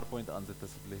point aansit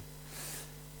asseblief.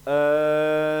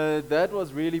 That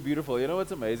was really beautiful. You know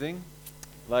what's amazing?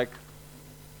 Like,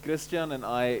 Christian and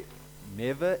I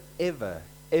never, ever,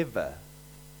 ever,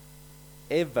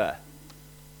 ever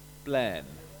plan.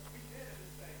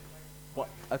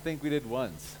 I think we did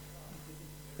once.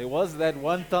 There was that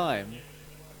one time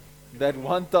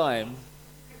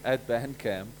at band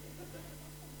camp.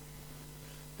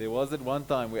 There was that one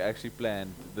time we actually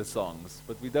planned the songs,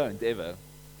 but we don't ever.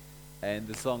 And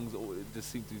the songs just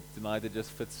seem to tonight. It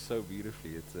just fits so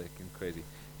beautifully. It's like crazy.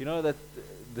 You know that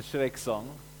the Shrek song.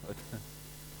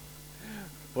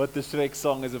 What the Shrek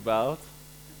song is about?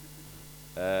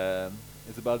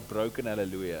 It's about broken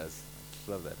hallelujahs. I just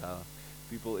love that. How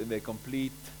people in their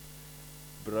complete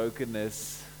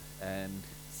brokenness and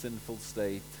sinful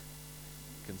state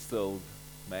can still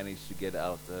manage to get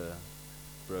out a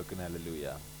broken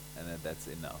hallelujah, and that's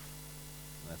enough.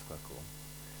 And that's quite cool.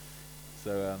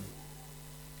 So,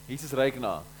 Jesus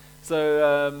rekenaar.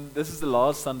 So this is the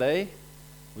last Sunday.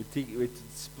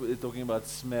 We're talking about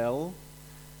smell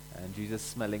and Jesus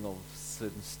smelling of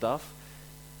certain stuff.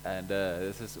 And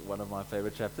this is one of my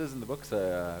favorite chapters in the book, so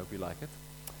I hope you like it.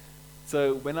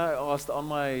 So when I asked on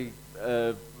my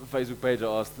Facebook page, I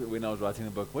asked when I was writing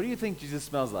the book, what do you think Jesus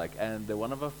smells like? And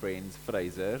one of our friends,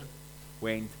 Fraser,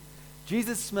 went,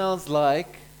 Jesus smells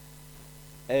like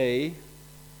a...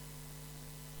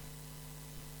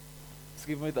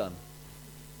 Skip me dan.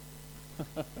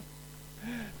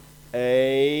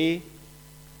 A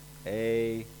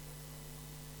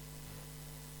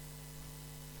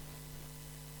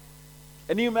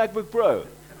new MacBook Pro.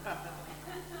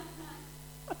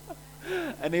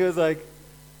 And he was like,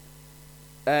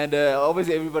 and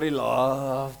obviously everybody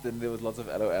laughed, and there was lots of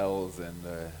LOLs and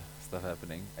stuff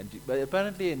happening. But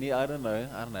apparently, I don't know,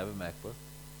 I don't have a MacBook.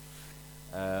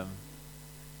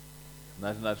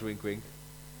 Nudge, wink, wink.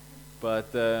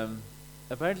 But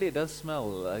apparently it does smell,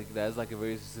 like it has like a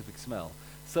very specific smell.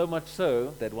 So much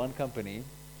so that one company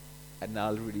had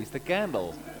now released a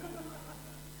candle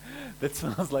that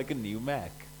smells like a new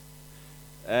Mac.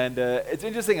 And it's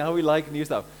interesting how we like new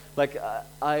stuff. Like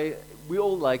we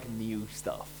all like new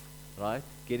stuff, right?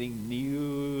 Getting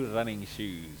new running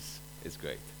shoes is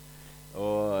great.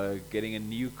 Or getting a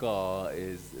new car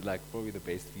is like probably the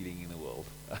best feeling in the world.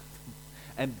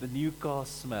 And the new car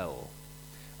smell.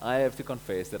 I have to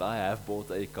confess that I have bought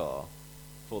a car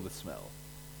for the smell.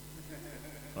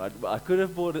 Right? I could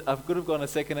have gone a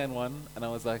second-hand one, and I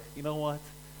was like, you know what?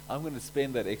 I'm going to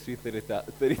spend that extra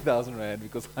 30,000 rand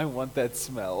because I want that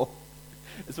smell.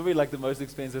 It's probably like the most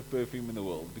expensive perfume in the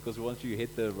world, because once you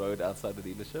hit the road outside the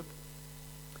dealership,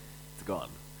 it's gone.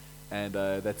 And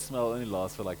that smell only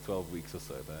lasts for like 12 weeks or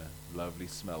so. The lovely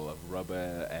smell of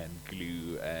rubber and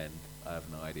glue, and I have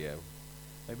no idea.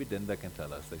 Maybe Dinda can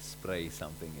tell us. They spray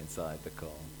something inside the car.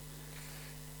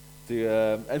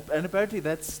 And apparently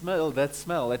that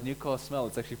new car smell,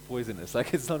 it's actually poisonous.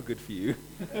 Like, it's not good for you.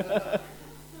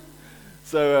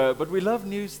 So, but we love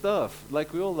new stuff.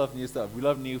 Like, we all love new stuff. We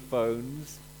love new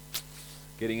phones.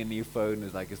 Getting a new phone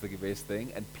is the best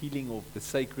thing. And peeling off the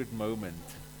sacred moment,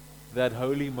 that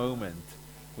holy moment,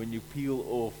 when you peel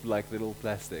off like little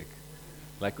plastic.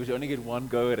 Like, because you only get one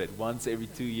go at it once every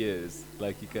 2 years.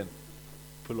 Like, you can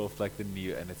pull off like the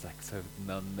new, and it's like so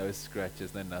no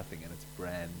scratches, no nothing, and it's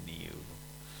brand new.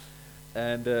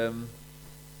 And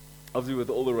obviously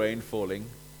with all the rain falling,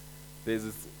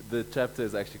 the chapter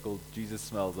is actually called Jesus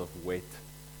Smells of Wet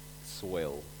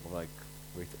Soil, or like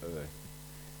wet earth.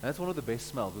 And that's one of the best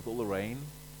smells with all the rain,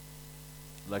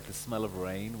 like the smell of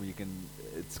rain where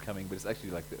it's coming, but it's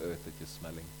actually like the earth that you're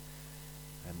smelling,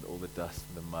 and all the dust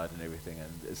and the mud and everything,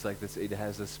 and it's like this, it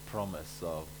has this promise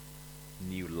of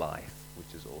new life,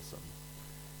 which is awesome.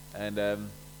 And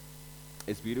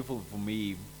it's beautiful for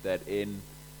me that in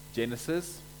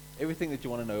Genesis, everything that you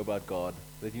want to know about God,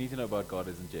 that you need to know about God,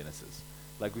 is in Genesis.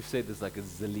 Like we've said this like a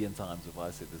zillion times, if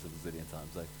I said this a zillion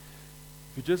times. Like,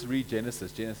 if you just read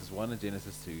Genesis 1 and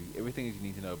Genesis 2, everything that you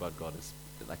need to know about God is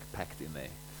like packed in there.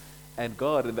 And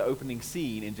God, in the opening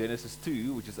scene in Genesis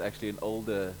 2, which is actually an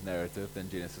older narrative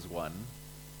than Genesis 1,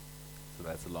 so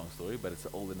that's a long story, but it's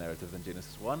an older narrative than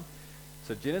Genesis 1.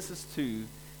 So Genesis 2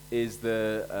 is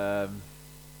the, I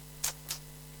can't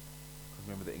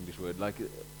remember the English word, like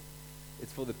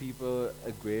it's for the people,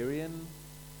 agrarian,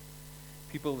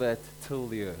 people that till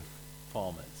the earth,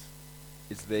 farmers.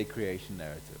 It's their creation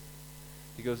narrative.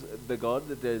 Because the God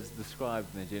that is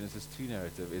described in the Genesis 2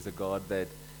 narrative is a God that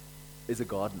is a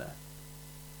gardener.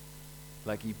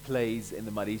 Like, he plays in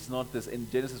the mud. He's not this, in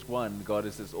Genesis 1, God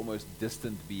is this almost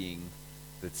distant being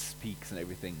that speaks and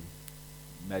everything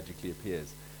magically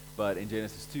appears. But in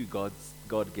Genesis 2,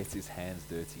 God gets his hands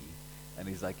dirty and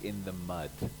he's like in the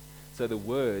mud. So the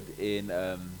word in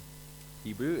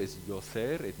Hebrew is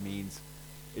yoser. It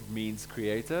means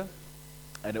creator,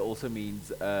 and it also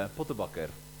means pottebakker.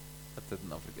 What's it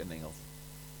in African Engels?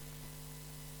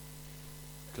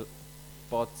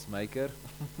 Pots maker,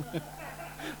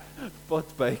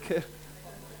 pot baker,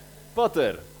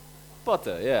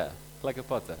 potter, yeah, like a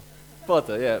potter,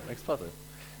 yeah, makes potter.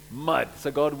 Mud.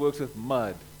 So God works with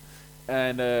mud.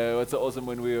 And what's so awesome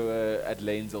when we were at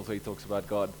Lanes also, he talks about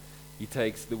God. He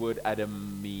takes the word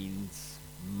Adam means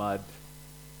mud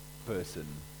person,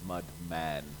 mud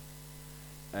man.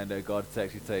 And God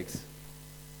actually takes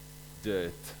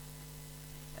dirt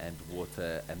and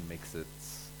water and mixes it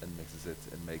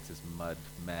and makes this mud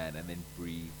man, and then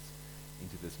breathes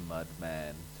into this mud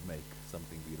man to make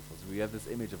something beautiful. So we have this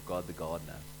image of God the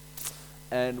gardener.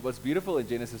 And what's beautiful in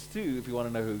Genesis 2, if you want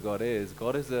to know who God is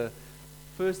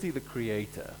firstly the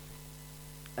creator.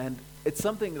 And it's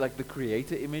something like the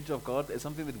creator image of God is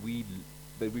something that we've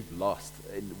lost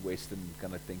in Western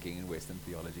kind of thinking, in Western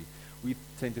theology. We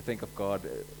tend to think of God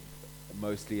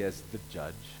mostly as the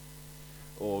judge,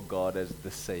 or God as the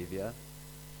savior,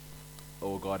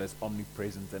 or God as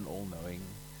omnipresent and all-knowing.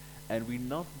 And we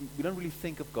don't really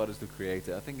think of God as the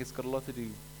creator. I think it's got a lot to do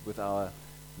with our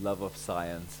love of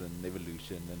science and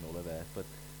evolution and all of that. But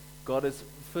God is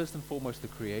first and foremost the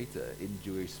creator in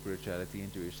Jewish spirituality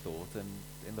and Jewish thought and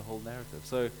in the whole narrative.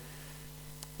 So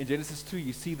in Genesis 2,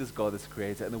 you see this God as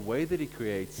creator, and the way that he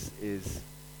creates is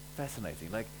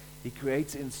fascinating. Like, he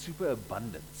creates in super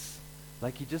abundance.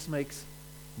 Like, he just makes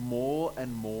more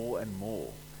and more and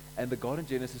more. And the God in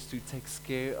Genesis 2 takes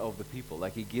care of the people.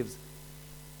 Like, he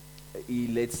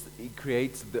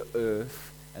creates the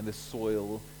earth and the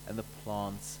soil and the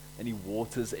plants, and he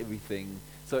waters everything.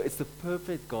 So it's the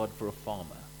perfect God for a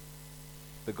farmer,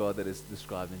 the God that is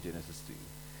described in Genesis 2.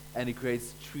 And he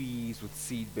creates trees with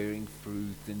seed-bearing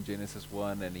fruit in Genesis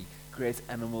 1, and he creates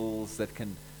animals that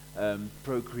can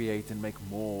procreate and make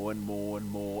more and more and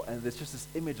more. And there's just this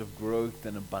image of growth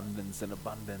and abundance and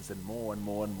more and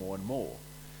more and more and more.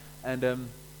 And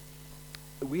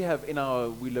we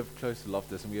live close to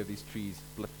Loftus, and we have these trees,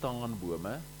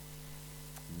 plataanbome.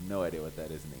 No idea what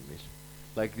that is in English.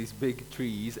 Like these big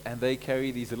trees, and they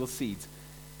carry these little seeds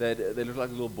that they look like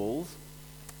little balls.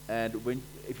 And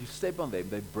if you step on them,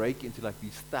 they break into like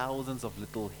these thousands of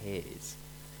little hairs.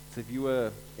 So if you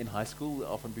were in high school,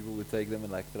 often people would take them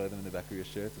and like throw them in the back of your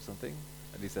shirt or something.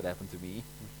 At least that happened to me.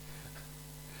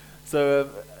 So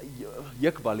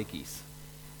jukballetjies.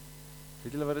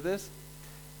 Weet julle wat it is?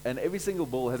 And every single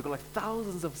ball has got like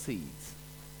thousands of seeds.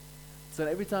 So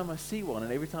every time I see one,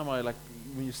 and every time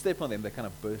when you step on them, they kind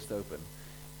of burst open.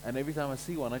 And every time I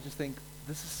see one, I just think,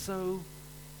 this is so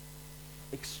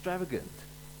extravagant.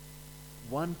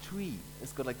 One tree,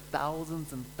 it's got like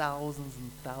thousands and thousands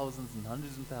and thousands and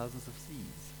hundreds and thousands of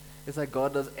seeds. It's like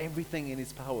God does everything in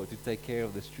his power to take care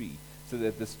of this tree, so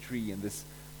that this tree and this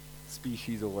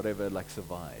species or whatever like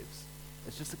survives.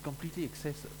 It's just completely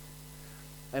excessive.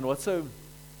 And what's so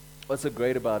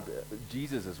great about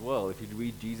Jesus as well, if you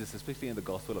read Jesus, especially in the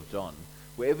Gospel of John,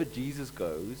 wherever Jesus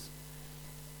goes,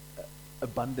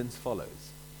 abundance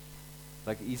follows.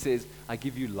 Like he says, I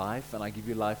give you life, and I give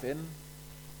you life in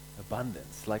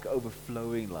abundance, like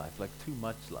overflowing life, like too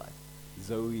much life.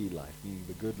 Zoe life, meaning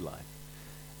the good life.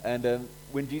 And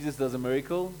when Jesus does a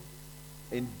miracle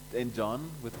in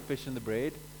John with the fish and the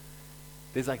bread,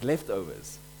 there's like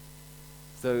leftovers.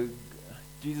 So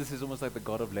Jesus is almost like the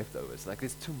God of leftovers. Like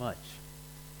there's too much.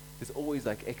 There's always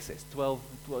like excess.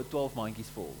 12 monkeys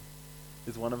full.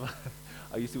 There's one of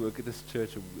I used to work at this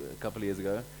church a couple of years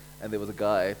ago, and there was a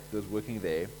guy that was working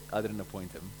there. I didn't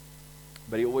appoint him.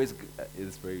 But he always,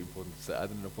 it's very important to say, I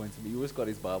didn't appoint him. He always got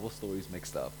his Bible stories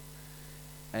mixed up.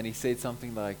 And he said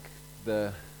something like,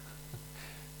 die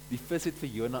vis het vir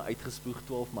Jona uitgespoeg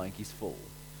 12 mandjies vol.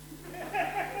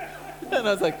 And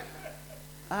I was like,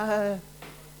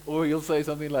 or he'll say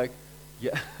something like,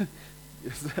 yeah,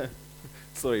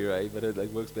 sorry Ray, but it like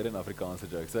works better in Afrikaanse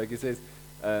jokes. So like he says,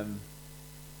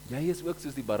 jy is ook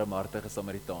soos die barmhartige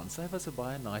Samaritaan. Sy was 'n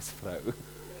baie nice vrou.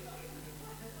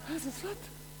 I was like, what?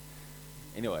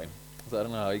 Anyway, so I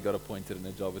don't know how he got appointed in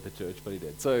a job at the church, but he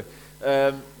did. So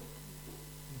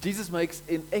Jesus makes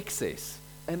in excess.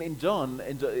 And in John,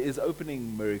 his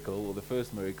opening miracle, or the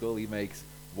first miracle, he makes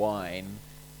wine,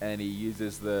 and he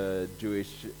uses the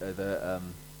Jewish,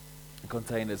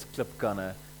 containers,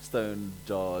 klipkanne, stone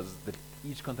jars, that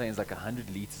each contains like 100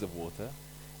 liters of water.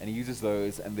 And he uses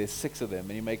those, and there's 6 of them,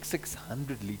 and he makes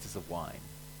 600 liters of wine.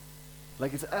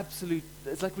 Like it's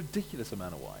like ridiculous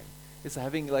amount of wine. It's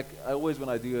having like, I always, when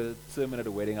I do a sermon at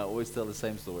a wedding, I always tell the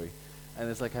same story. And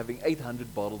it's like having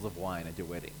 800 bottles of wine at your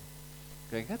wedding.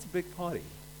 going, that's a big party.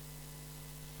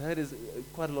 That is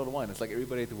quite a lot of wine. It's like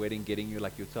everybody at the wedding getting you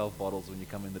like your 12 bottles when you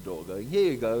come in the door, going,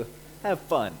 here you go, have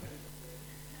fun.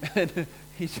 And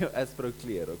he's your aspro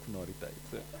clear ook na die tyd.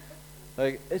 So,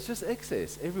 like, it's just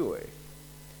excess everywhere.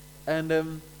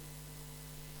 And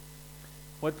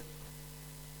what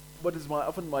is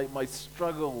often my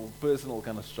struggle, personal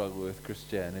kind of struggle with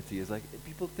Christianity is like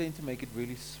people tend to make it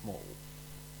really small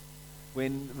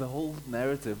when the whole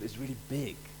narrative is really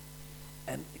big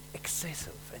and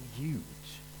excessive and huge.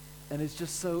 And it's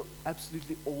just so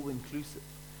absolutely all-inclusive.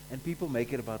 And people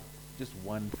make it about just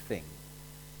one thing.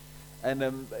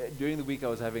 And during the week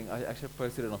I actually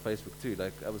posted it on Facebook too,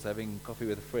 like I was having coffee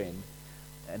with a friend,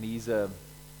 and he's a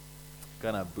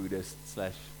kind of Buddhist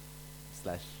slash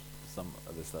some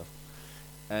other stuff.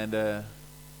 And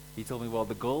he told me, well,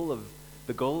 the goal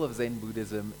of Zen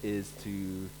Buddhism is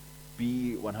to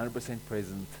be 100%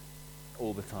 present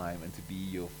all the time and to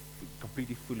be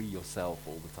completely fully yourself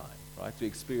all the time, right? To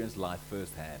experience life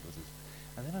firsthand.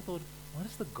 And then I thought, what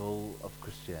is the goal of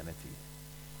Christianity?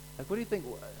 Like, what do you think?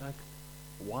 Like,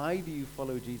 why do you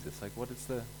follow Jesus? Like, what is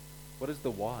the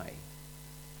why?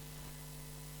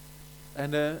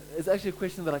 And it's actually a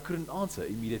question that I couldn't answer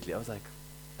immediately. I was like,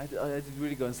 I had to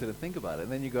really go and sit and think about it.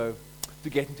 And then you go, to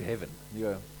get into heaven.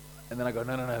 And then I go,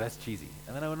 no, that's cheesy.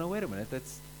 And then I go, no, wait a minute,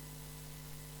 that's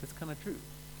kind of true.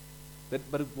 But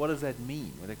what does that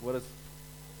mean? Like, what does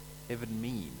heaven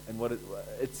mean? And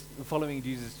it's following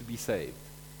Jesus to be saved.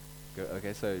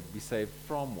 Okay, so be saved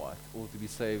from what? Or to be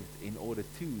saved in order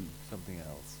to something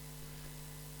else.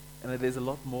 And there's a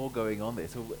lot more going on there.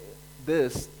 So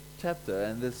this chapter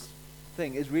and this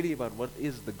thing is really about what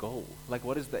is the goal. Like,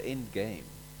 what is the end game?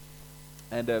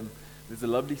 And there's a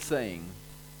lovely saying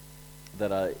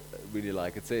that I really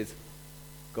like. It says,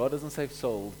 God doesn't save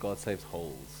souls, God saves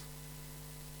holes.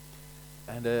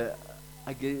 And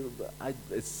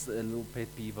it's a little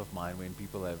pet peeve of mine when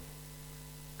people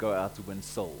go out to win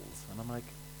souls. And I'm like,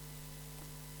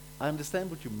 I understand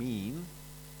what you mean,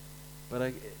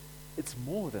 but it's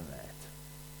more than that.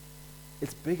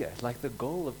 It's bigger. Like, the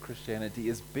goal of Christianity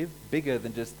is bigger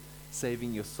than just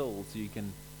saving your soul so you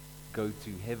can go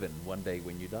to heaven one day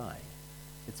when you die.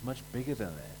 It's much bigger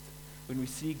than that. When we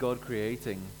see God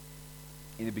creating,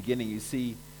 in the beginning, you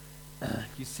see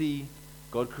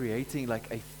God creating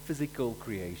like a physical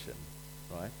creation,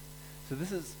 right? So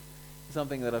this is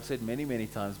something that I've said many, many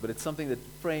times, but it's something that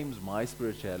frames my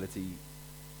spirituality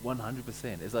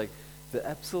 100%. It's like the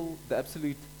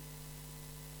absolute,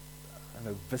 I don't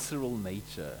know, visceral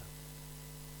nature,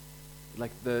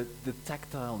 like the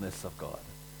tactileness of God.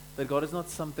 That God is not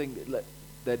something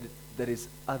that is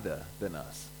other than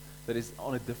us, that is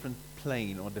on a different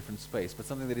plane or a different space, but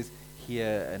something that is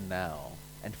here and now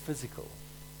and physical.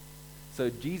 So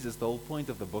Jesus, the whole point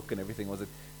of the book and everything was that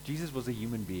Jesus was a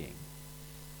human being.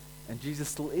 And Jesus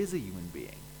still is a human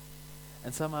being.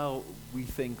 And somehow we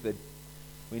think that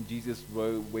when Jesus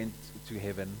went to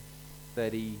heaven,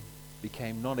 that he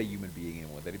became not a human being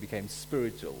anymore, that he became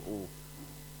spiritual, or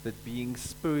that being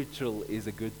spiritual is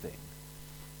a good thing,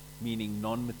 meaning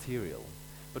non-material.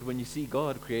 But when you see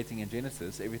God creating in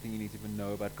Genesis, everything you need to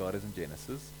know about God is in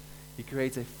Genesis. He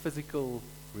creates a physical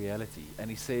reality, and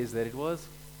he says that it was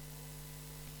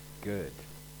good,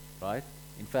 right?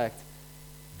 In fact,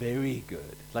 very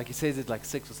good. Like, he says it like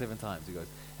 6 or 7 times. He goes,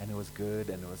 and it was good,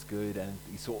 and it was good, and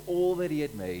he saw all that he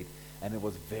had made, and it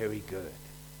was very good.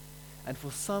 And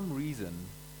for some reason,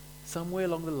 somewhere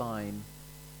along the line,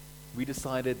 we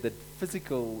decided that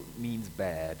physical means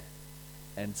bad,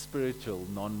 and spiritual,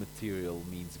 non-material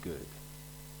means good.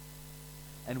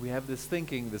 And we have this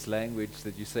thinking, this language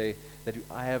that you say, that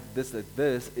I have this, that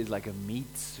this is like a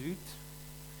meat suit,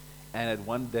 and at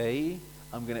one day,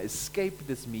 I'm going to escape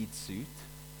this meat suit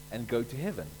and go to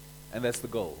heaven. And that's the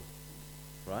goal,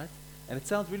 right? And it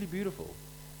sounds really beautiful,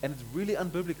 and it's really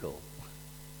unbiblical.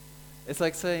 It's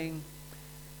like saying,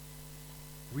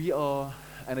 we are,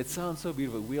 and it sounds so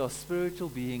beautiful, we are spiritual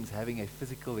beings having a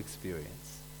physical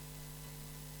experience.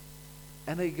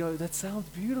 And they go, that sounds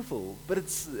beautiful, but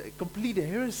it's complete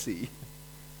heresy.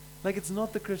 Like, it's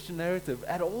not the Christian narrative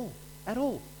at all, at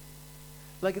all.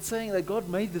 Like, it's saying that God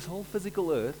made this whole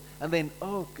physical earth, and then,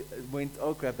 oh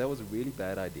crap, that was a really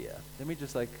bad idea. Let me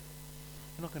just, like,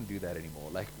 we're not going to do that anymore.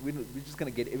 Like, we're just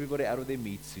going to get everybody out of their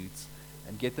meat suits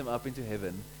and get them up into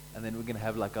heaven, and then we're going to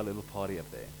have, like, our little party up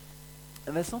there.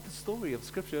 And that's not the story of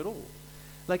Scripture at all.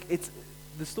 Like,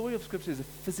 the story of Scripture is a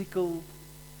physical,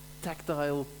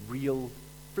 tactile, real,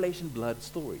 flesh and blood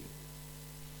story.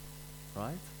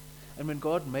 Right? And when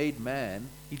God made man,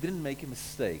 he didn't make a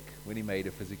mistake when he made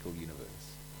a physical universe.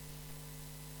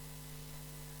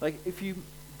 Like, if you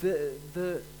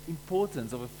the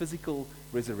importance of a physical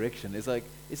resurrection is like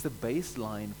it's the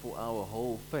baseline for our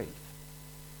whole faith.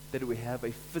 That we have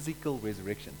a physical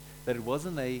resurrection. That it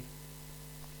wasn't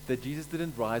that Jesus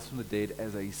didn't rise from the dead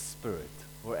as a spirit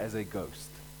or as a ghost.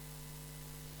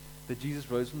 That Jesus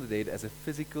rose from the dead as a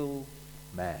physical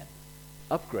man.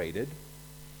 Upgraded,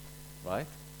 right?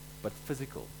 But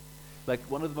physical. Like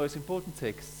one of the most important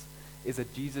texts is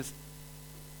that Jesus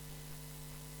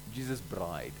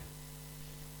bride.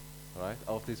 Right?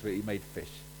 After this where he made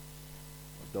fish.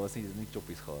 Daar was nie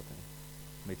choppies gehad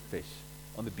nie. Made fish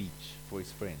on the beach for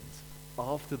his friends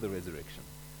after the resurrection.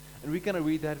 And we kind of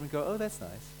read that and we go, oh, that's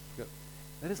nice. We go,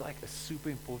 that is like a super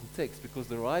important text because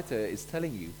the writer is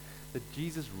telling you that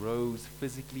Jesus rose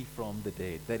physically from the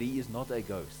dead, that he is not a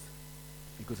ghost.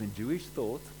 Because in Jewish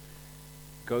thought,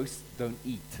 ghosts don't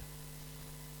eat.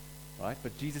 Right?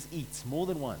 But Jesus eats more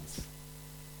than once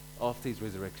after his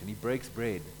resurrection. He breaks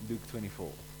bread, Luke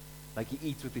 24. Like he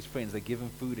eats with his friends. They give him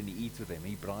food and he eats with them.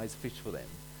 He fries fish for them.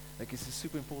 Like it's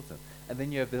super important. And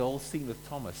then you have the whole scene with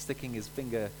Thomas sticking his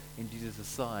finger in Jesus'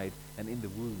 side and in the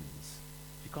wounds.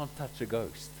 You can't touch a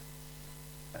ghost.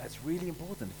 And that's really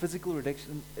important. Physical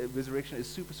resurrection is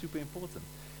super, super important.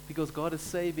 Because God is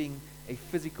saving a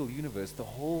physical universe, the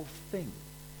whole thing.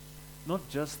 Not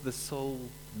just the soul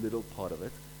little part of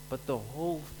it, but the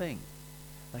whole thing.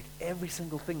 Like every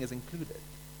single thing is included.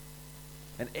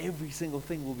 And every single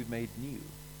thing will be made new.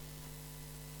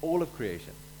 All of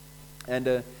creation.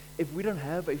 And if we don't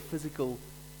have a physical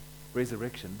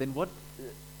resurrection, then what,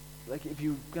 like if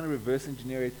you kind of reverse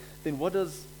engineer it, then what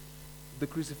does the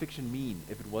crucifixion mean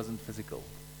if it wasn't physical?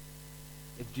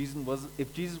 If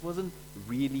Jesus wasn't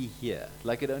really here,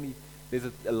 like there's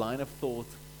a line of thought,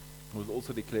 was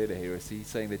also declared a heresy,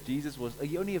 saying that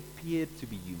he only appeared to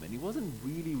be human. He wasn't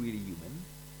really, really human.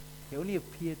 He only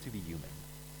appeared to be human.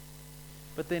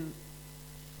 But then,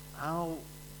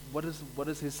 what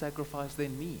does his sacrifice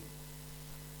then mean?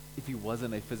 If he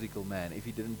wasn't a physical man, if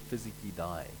he didn't physically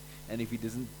die, and if he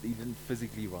didn't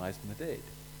physically rise from the dead.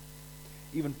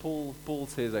 Even Paul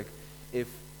says like, if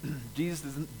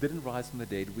Jesus didn't rise from the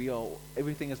dead,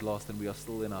 everything is lost and we are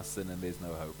still in our sin and there's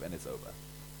no hope and it's over.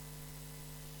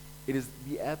 It is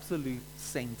the absolute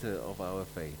center of our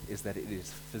faith is that it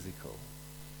is physical.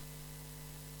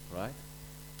 Right?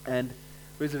 And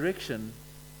resurrection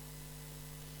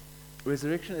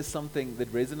is something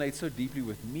that resonates so deeply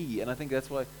with me, and I think that's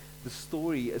why the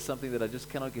story is something that I just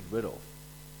cannot get rid of.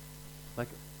 Like,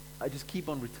 I just keep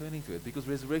on returning to it, because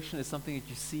resurrection is something that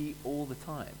you see all the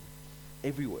time,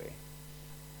 everywhere.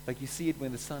 Like, you see it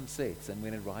when the sun sets and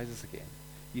when it rises again.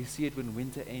 You see it when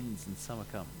winter ends and summer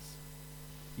comes.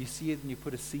 You see it when you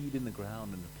put a seed in the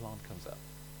ground and the plant comes up.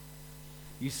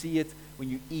 You see it when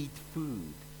you eat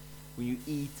food, when you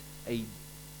eat a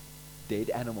dead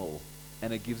animal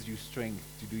and it gives you strength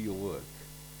to do your work.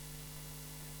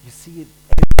 You see it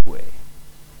everywhere.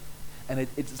 And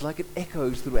it's like it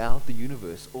echoes throughout the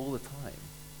universe all the time.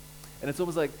 And it's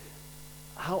almost like,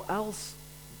 how else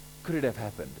could it have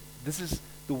happened? This is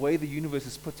the way the universe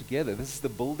is put together. This is the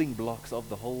building blocks of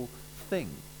the whole thing.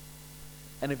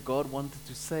 And if God wanted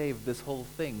to save this whole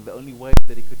thing, the only way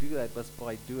that he could do that was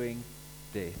by doing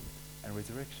death and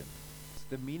resurrection.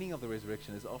 The meaning of the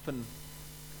resurrection is often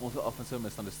so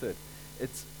misunderstood.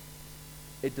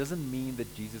 It doesn't mean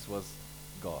that Jesus was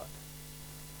God.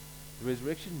 The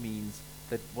resurrection means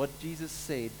that what Jesus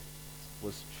said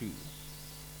was true,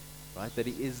 right? That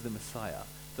he is the Messiah.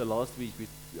 So last week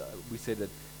we said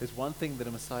that there's one thing that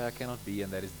a Messiah cannot be,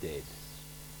 and that is dead,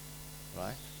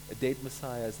 right? A dead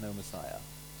Messiah is no Messiah.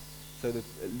 So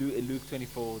in Luke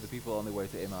 24, the people on their way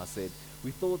to Emmaus said,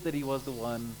 we thought that he was the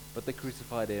one, but they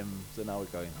crucified him, so now we're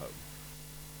going home,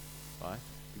 right?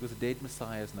 Because a dead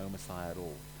Messiah is no Messiah at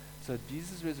all. So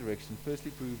Jesus' resurrection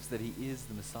firstly proves that he is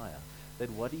the Messiah,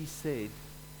 that what he said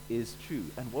is true.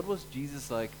 And what was Jesus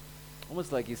like,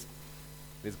 almost like his,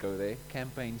 let's go there,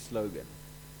 campaign slogan,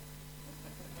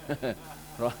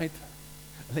 right?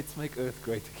 Let's make earth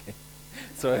great again.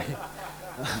 Sorry.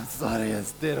 I'm sorry,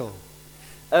 Estero.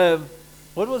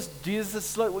 What was Jesus'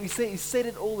 slogan? Well, he said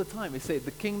it all the time. He said,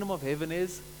 the kingdom of heaven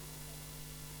is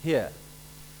here,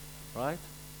 right?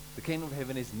 The kingdom of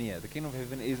heaven is near. The kingdom of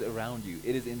heaven is around you.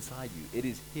 It is inside you. It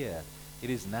is here. It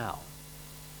is now,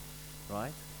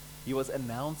 right? He was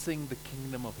announcing the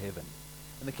kingdom of heaven.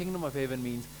 And the kingdom of heaven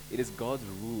means it is God's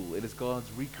rule. It is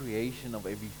God's recreation of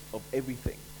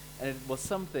everything. And it was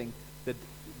something that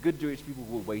good Jewish people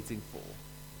were waiting for,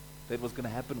 that was going to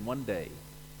happen one day.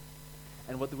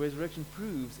 And what the resurrection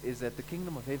proves is that the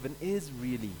kingdom of heaven is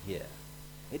really here.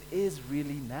 It is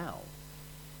really now.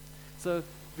 So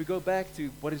if we go back to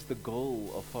what is the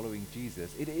goal of following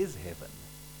Jesus, it is heaven.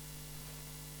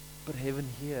 but heaven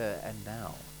here and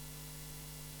now.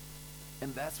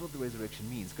 And that's what the resurrection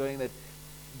means. Going that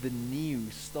the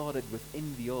new started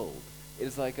within the old. It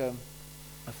is like a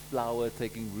flower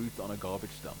taking root on a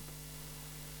garbage dump.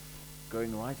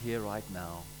 Going right here, right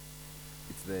now.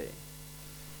 It's there.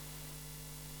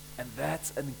 And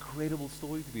that's an incredible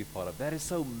story to be a part of. That is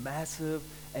so massive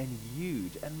and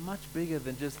huge and much bigger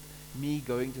than just me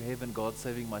going to heaven, God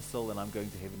saving my soul, and I'm going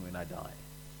to heaven when I die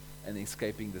and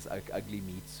escaping this ugly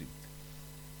meat suit.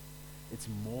 It's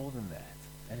more than that,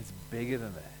 and it's bigger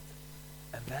than that.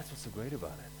 And that's what's so great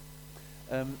about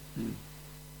it.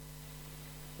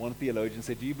 One theologian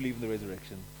said, do you believe in the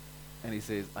resurrection? And he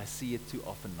says, I see it too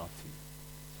often not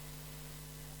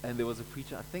to. And there was a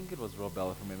preacher, I think it was Rob Bell,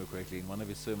 if I remember correctly, in one of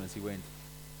his sermons, he went,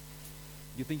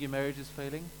 you think your marriage is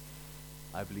failing?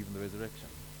 I believe in the resurrection.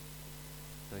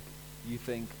 Like, you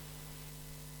think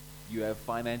you have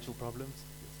financial problems?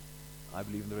 I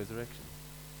believe in the resurrection.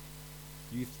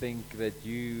 You think that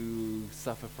you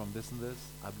suffer from this and this?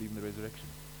 I believe in the resurrection.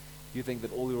 You think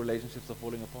that all your relationships are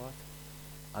falling apart?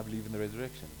 I believe in the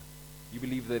resurrection. You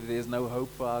believe that there's no hope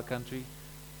for our country?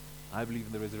 I believe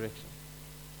in the resurrection.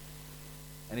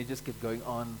 And it just kept going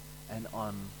on and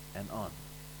on and on.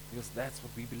 Because that's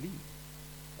what we believe.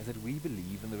 Is that we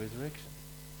believe in the resurrection.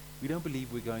 We don't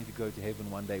believe we're going to go to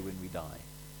heaven one day when we die.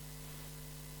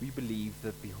 We believe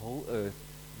that the whole earth,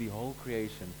 the whole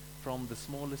creation, from the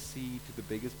smallest seed to the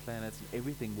biggest planets, and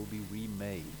everything will be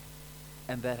remade.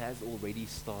 And that has already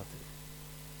started.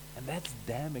 And that's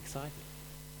damn exciting.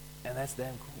 And that's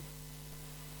damn cool.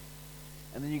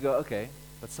 And then you go, okay,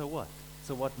 but so what?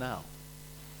 So what now?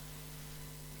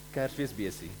 Kersfees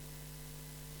busy.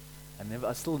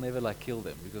 I still never like kill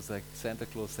them because like Santa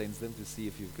Claus sends them to see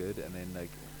if you're good, and then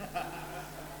like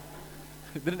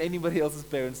didn't anybody else's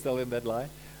parents tell them that lie?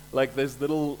 Like those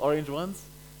little orange ones,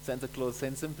 Santa Claus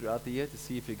sends them throughout the year to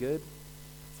see if you're good,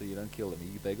 so you don't kill them.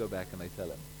 They go back and they tell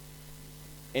him.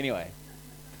 Anyway,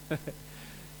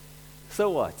 so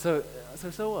what? So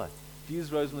what?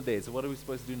 Jesus rose from the dead. So what are we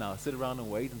supposed to do now? Sit around and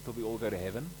wait until we all go to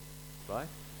heaven, right?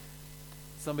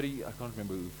 Somebody, I can't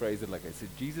remember who phrased it like I said,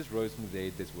 Jesus rose from the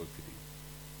dead, there's work to do.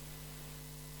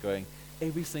 Going,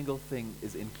 every single thing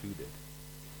is included.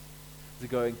 So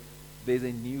going, there's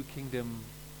a new kingdom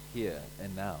here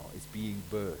and now. It's being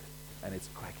birthed and it's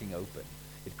cracking open.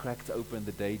 It cracked open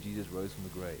the day Jesus rose from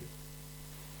the grave.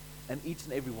 And each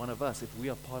and every one of us, if we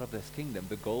are part of this kingdom,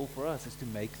 the goal for us is to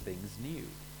make things new.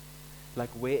 Like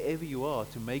wherever you are,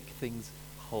 to make things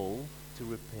whole, to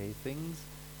repair things,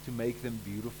 to make them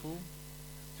beautiful,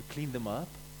 to clean them up.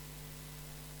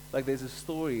 Like there's a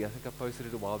story, I think I posted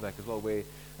it a while back as well, where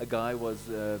a guy was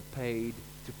paid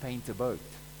to paint a boat.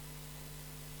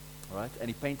 Right? And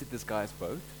he painted this guy's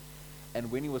boat. And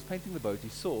when he was painting the boat, he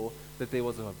saw that there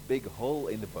was a big hole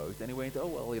in the boat. And he went, oh,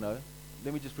 well,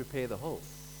 let me just repair the hole.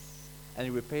 And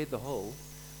he repaired the hole.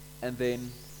 And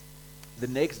then the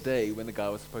next day, when the guy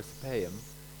was supposed to pay him,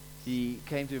 he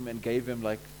came to him and gave him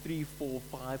like 3, 4,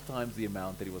 5 times the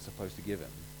amount that he was supposed to give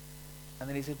him. And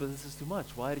then he said, but this is too much.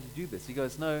 Why did you do this? He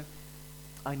goes, no,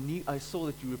 I saw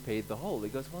that you repaired the hole. He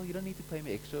goes, well, you don't need to pay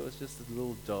me extra. It was just a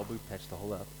little job. We patched the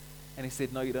hole up. And he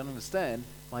said, no, you don't understand.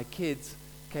 My kids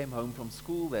came home from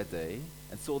school that day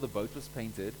and saw the boat was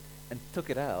painted and took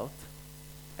it out.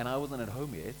 And I wasn't at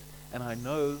home yet. And I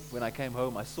know when I came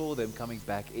home, I saw them coming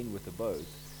back in with the boat.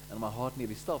 And my heart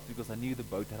nearly stopped because I knew the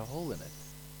boat had a hole in it.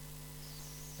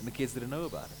 And the kids didn't know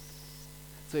about it.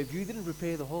 So if you didn't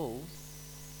repair the hole,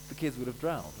 the kids would have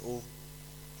drowned.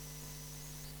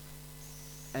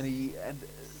 And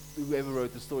whoever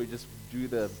wrote the story just drew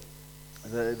the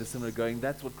similar going,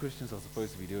 that's what Christians are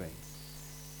supposed to be doing.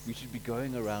 We should be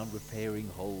going around repairing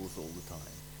holes all the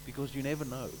time. Because you never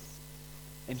know.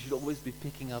 And you should always be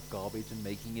picking up garbage and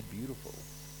making it beautiful.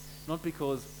 Not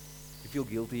because you feel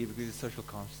guilty, because you're social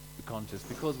conscious,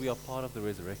 because we are part of the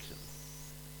resurrection.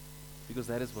 Because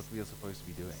that is what we are supposed to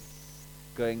be doing.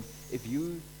 Going, if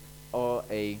you are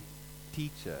a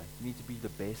teacher, you need to be the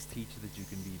best teacher that you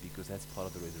can be, because that's part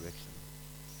of the resurrection.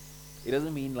 It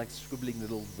doesn't mean like scribbling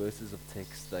little verses of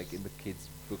text like in the kids'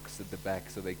 books at the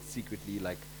back so they secretly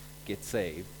like get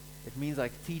saved. It means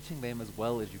like teaching them as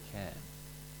well as you can.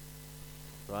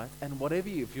 Right? And whatever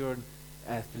if you're an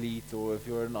athlete or if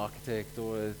you're an architect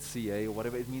or a CA or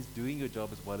whatever, it means doing your job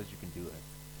as well as you can do it.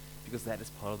 Because that is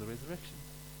part of the resurrection.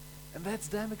 And that's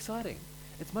damn exciting.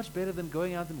 It's much better than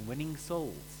going out and winning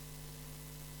souls.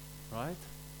 Right?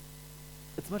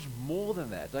 It's much more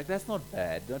than that. Like, that's not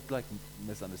bad. Don't, like,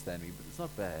 misunderstand me, but it's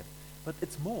not bad. But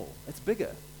it's more. It's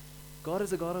bigger. God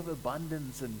is a God of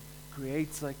abundance and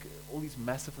creates, like, all these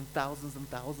massive and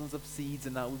thousands of seeds,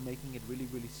 and now we're making it really,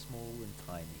 really small and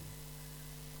tiny.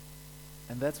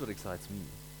 And that's what excites me.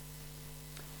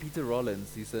 Peter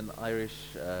Rollins, he's an Irish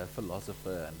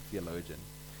philosopher and theologian.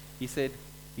 He said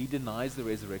he denies the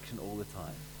resurrection all the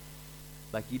time.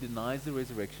 Like he denies the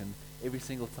resurrection every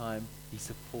single time he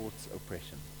supports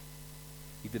oppression.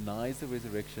 He denies the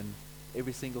resurrection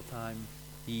every single time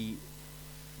he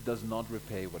does not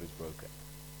repair what is broken.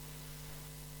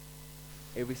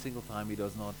 Every single time he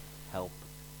does not help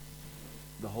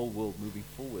the whole world moving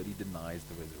forward, he denies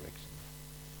the resurrection.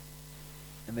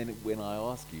 And then when I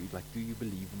ask you, like, do you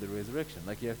believe in the resurrection?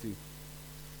 Like you have to,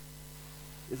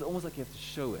 it's almost like you have to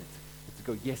show it. You have to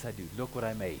go, yes I do, look what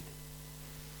I made.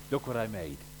 Look what I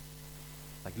made.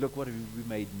 Like look what we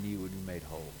made new and we made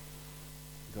whole.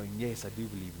 You're going, yes, I do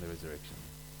believe in the resurrection.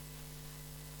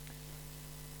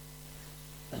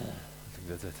 I think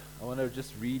that's it. I want to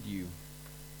just read you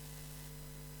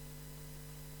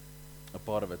a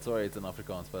part of it. Sorry, it's in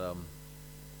Afrikaans, but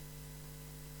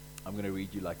I'm going to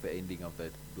read you like the ending of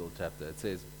that little chapter. It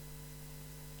says,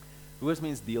 hoe is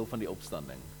mens deel van die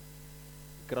opstanding?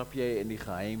 Krap jy in die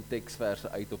geheim teksverse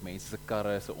uit op mense se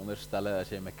karre se onderstelle as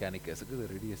jy 'n mechanic is? Ek het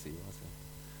Rudy gesê, was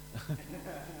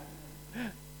hy?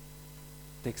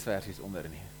 Teksversies onder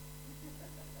nie.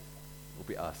 Op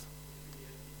die as.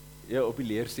 Ja, op die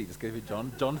leersie. Dit skryf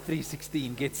John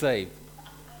 3:16, get saved.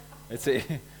 Dit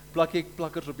sê, plak jy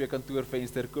plakkers op jou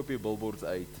kantoorvenster, koop jy billboards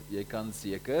uit. Jy kan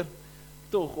seker,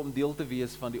 tog om deel te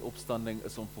wees van die opstanding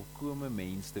is om volkome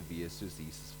mens te wees soos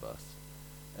Jesus was.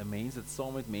 'n Mens wat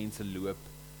saam met mense loop,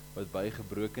 wat by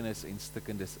gebrokenis en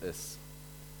stikkendes is.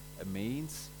 'n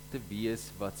Mens te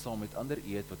wees wat saam met ander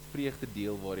eet, wat vreugde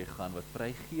deel waar jy gaan, wat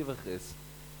vrygewig is,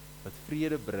 wat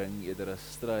vrede bring eerder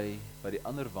as stry, wat die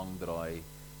ander wang draai,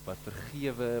 wat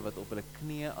vergewe, wat op hulle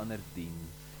knieë ander dien,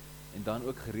 en dan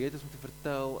ook gereed is om te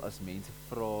vertel as mense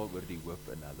vra oor die hoop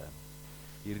in hulle.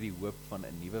 Hierdie hoop van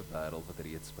 'n nuwe wêreld wat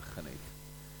reeds begin het.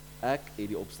 Ek het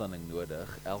die opstanding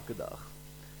nodig, elke dag.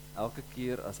 Elke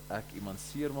keer as ek iemand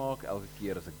seermaak, elke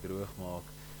keer as ek droog maak,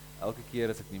 elke keer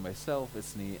as ek nie myself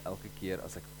is nie, elke keer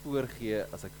as ek voorgee,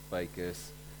 as ek fake is,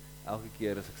 elke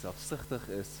keer as ek selfsugtig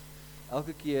is,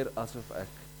 elke keer asof ek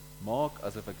maak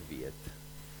asof ek weet.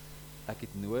 Ek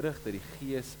het nodig dat die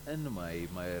Gees in my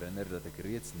herinner dat ek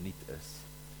reeds nuut is,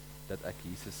 dat ek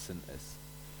Jesus sin is.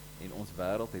 En ons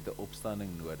wêreld het 'n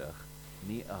opstanding nodig,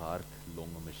 nie 'n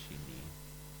hart-longe-masjien nie,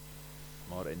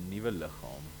 maar 'n nuwe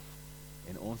liggaam.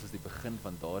 En ons is die begin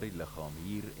van daardie liggaam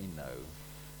hier en nou,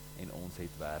 en ons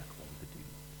het werk om te doen.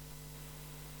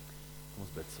 Kom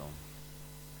ons bid saam.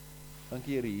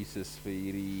 Dankie Here Jesus vir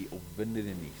hierdie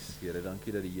opwindende nuus. Here,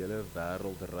 dankie dat die hele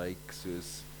wêreld ryk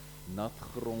soos nat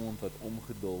grond wat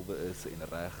omgedolwe is en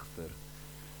reg vir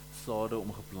sade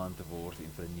om geplant te word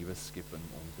en vir 'n nuwe skepping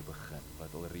om te begin,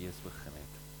 wat alreeds begin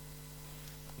het.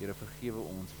 Here, vergewe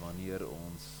ons wanneer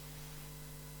ons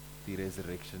die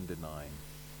resurrection deny.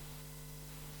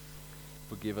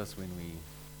 Forgive us when we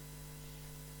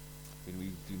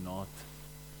do not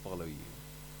follow you.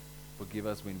 Forgive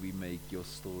us when we make your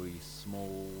story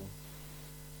small.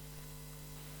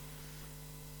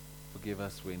 Forgive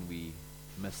us when we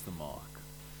miss the mark.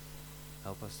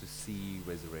 Help us to see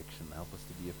resurrection. Help us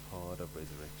to be a part of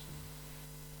resurrection.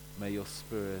 May your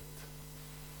Spirit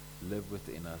live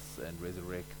within us and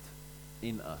resurrect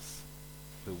in us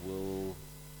the will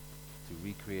to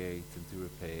recreate and to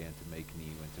repair and to make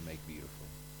new and to make beautiful.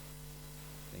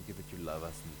 Thank you that you love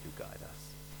us and to guide us.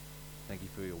 Thank you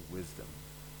for your wisdom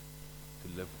to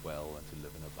live well and to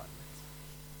live in abundance.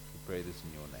 We pray this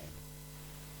in your name.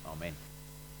 Amen.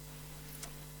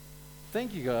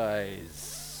 Thank you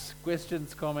guys.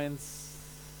 Questions, comments?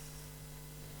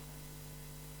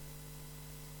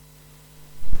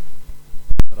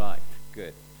 Right,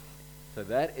 good. So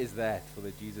that is that for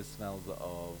the Jesus Smells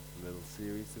of little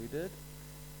series that we did.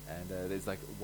 And there's like